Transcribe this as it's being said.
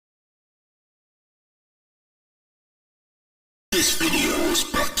This video is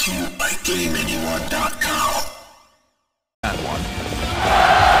brought to you by GameAnyone.com. That one.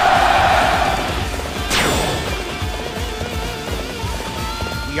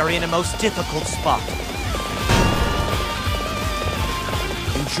 We are in a most difficult spot.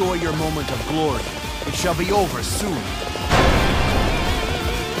 Enjoy your moment of glory. It shall be over soon.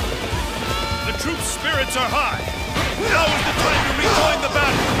 The troops' spirits are high. Now is the time to rejoin the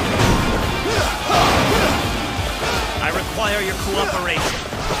battle. I require your cooperation.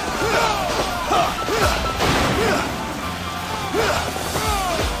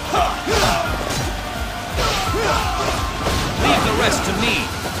 Leave the rest to me.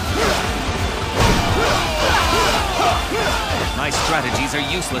 My strategies are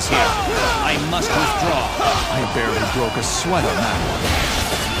useless here. I must withdraw. I barely broke a sweat on that one.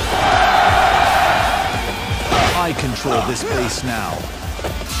 I control this base now.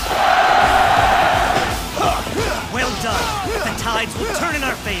 Well done. The tides will turn in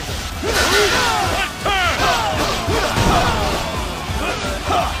our favor.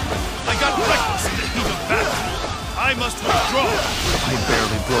 I got reckless in the heat of battle. I must withdraw. I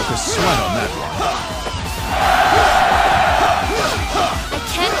barely broke a sweat on that one. I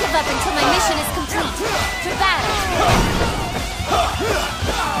can't give up until my mission is complete. To battle.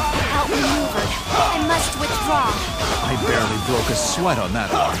 Outmaneuvered. I must withdraw. I barely broke a sweat on that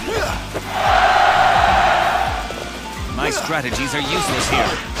one. My strategies are useless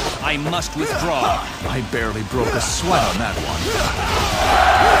here. I must withdraw. I barely broke a sweat on that one.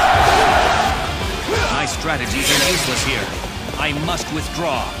 My strategies are useless here. I must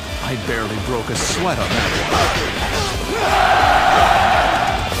withdraw. I barely broke a sweat on that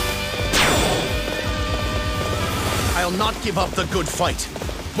one. I'll not give up the good fight.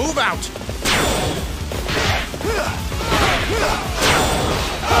 Move out!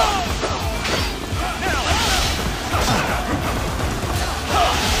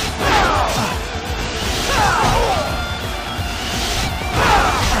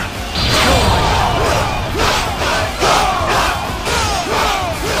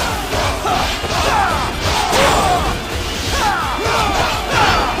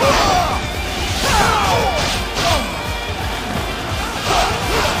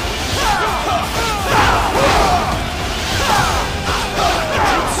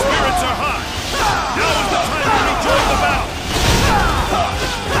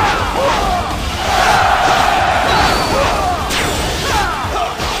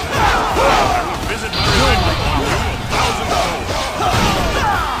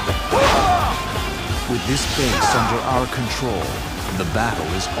 With this base under our control, the battle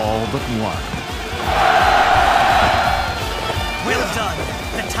is all but won. Well done.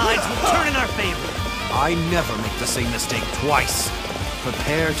 The tides will turn in our favor. I never make the same mistake twice.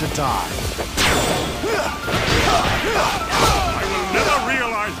 Prepare to die. I will never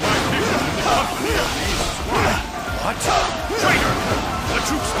realize my vision in the company of these swine. What? Traitor! The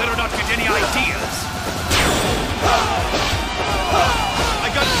troops better not get any ideas.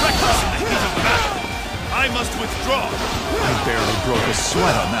 I got reckless in the heat of battle. I must withdraw. I barely broke a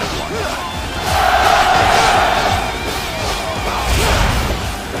sweat on that one.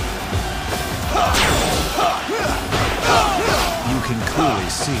 You can clearly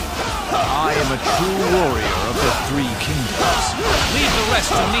see, I am a true warrior of the Three Kingdoms. Leave the rest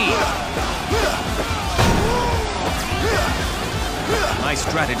to me. My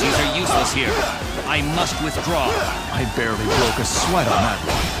strategies are useless here. I must withdraw. I barely broke a sweat on that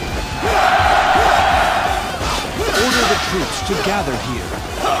one. Order the troops to gather here.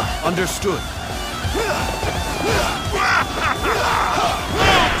 Understood.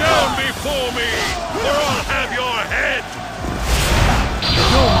 Bow down before me, or I'll have your head!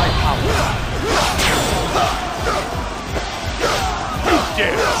 Know my power. You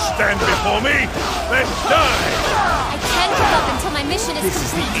dare stand before me? Then die! I can't give up until my mission is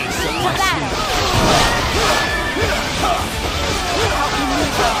complete. To battle.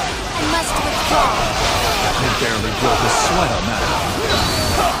 Outmaneuvered. I must withdraw. I barely broke a sweat on that one.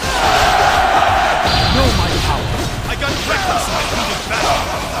 Know my power. I got reckless in the heat of battle.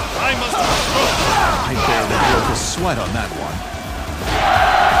 I must withdraw. I barely broke a sweat on that one.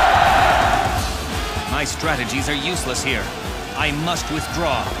 My strategies are useless here. I must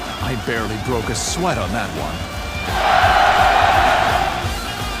withdraw. I barely broke a sweat on that one.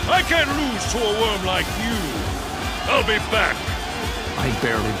 I can't lose to a worm like you. I'll be back. I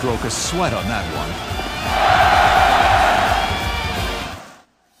barely broke a sweat on that one.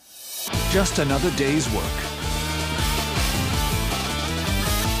 Just another day's work.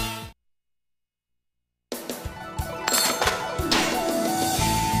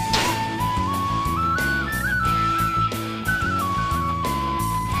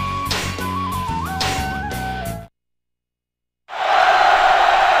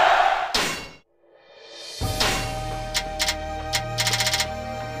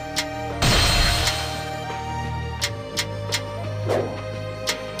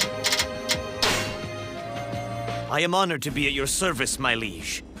 I am honored to be at your service, my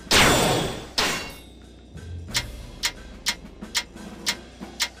liege.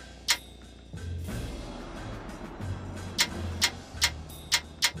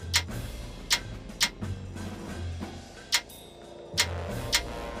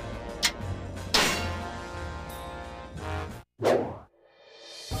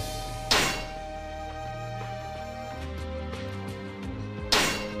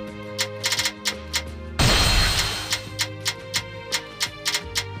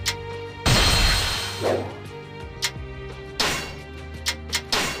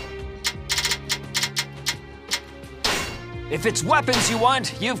 If it's weapons you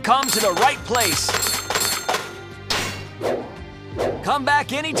want, you've come to the right place. Come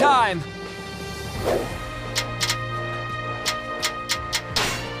back anytime.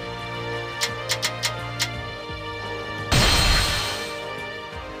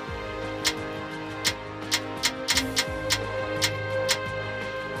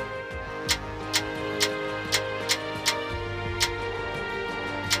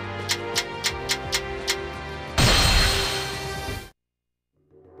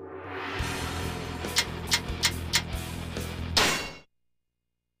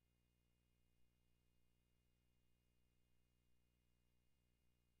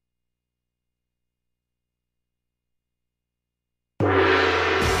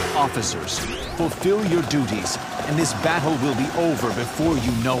 Officers, fulfill your duties, and this battle will be over before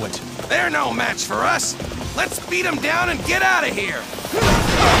you know it. They're no match for us. Let's beat them down and get out of here.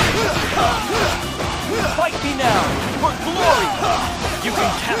 Fight me now, for glory! You can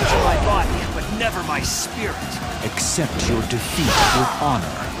capture my body, but never my spirit. Accept your defeat with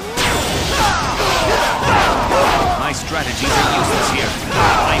honor. My strategies are useless here.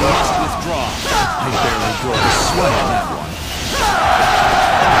 I must withdraw. I barely broke a sweat on that one.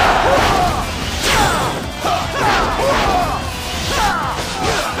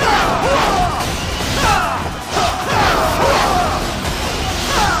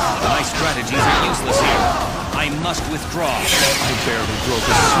 My strategies are useless here. I must withdraw. I barely broke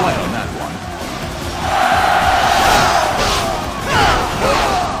a sweat on that one.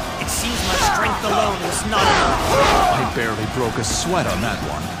 It seems my strength alone was not enough. I barely broke a sweat on that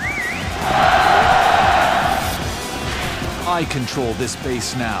one. I control this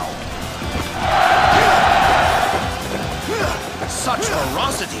base now. Such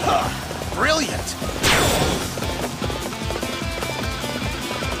ferocity. Brilliant.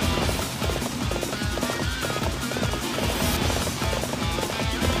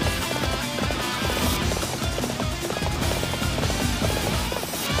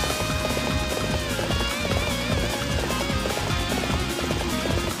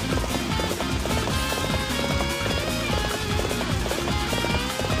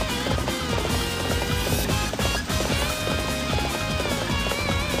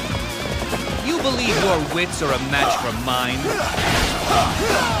 Believe your wits are a match for mine?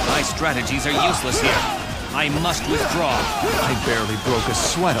 My strategies are useless here. I must withdraw. I barely broke a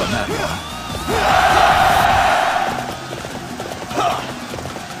sweat on that one.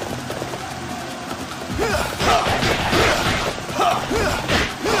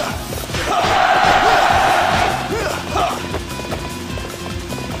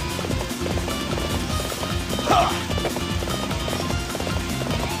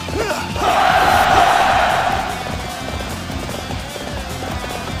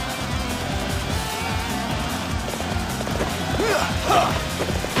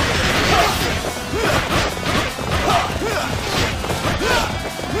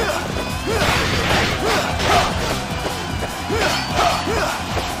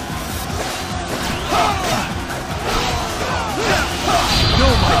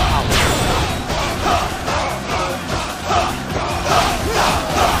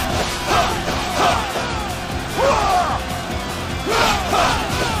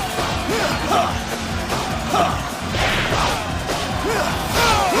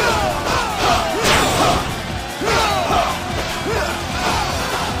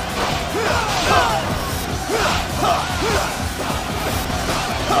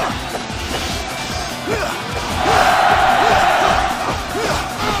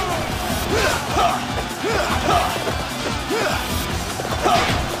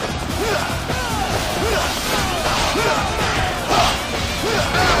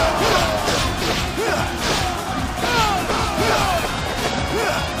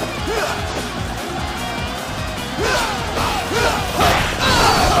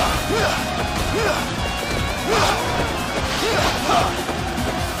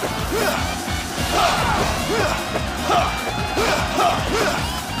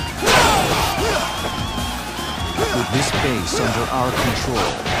 this base under our control,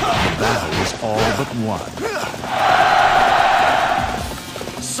 the battle is all but won.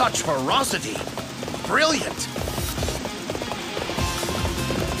 Such ferocity! Brilliant!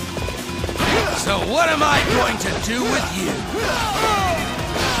 So what am I going to do with you?